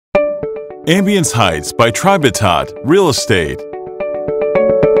Ambiance Heights by Tribitat Real Estate.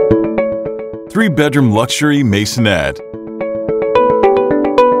 3-bedroom luxury masonette.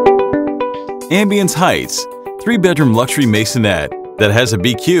 Ambiance Heights, 3-bedroom luxury masonette that has a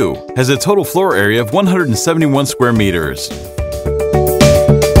BQ, has a total floor area of 171 square meters.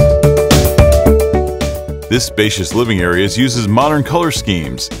 This spacious living area uses modern color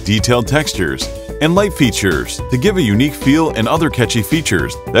schemes, detailed textures, and light features to give a unique feel and other catchy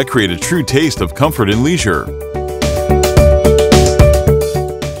features that create a true taste of comfort and leisure.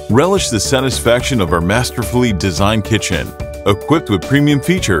 Relish the satisfaction of our masterfully designed kitchen, equipped with premium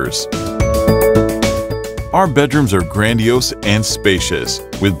features. Our bedrooms are grandiose and spacious,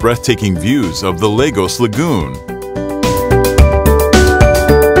 with breathtaking views of the Lagos Lagoon.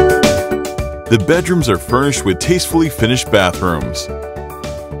 The bedrooms are furnished with tastefully finished bathrooms.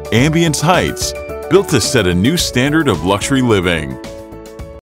 Ambiance Heights, built to set a new standard of luxury living.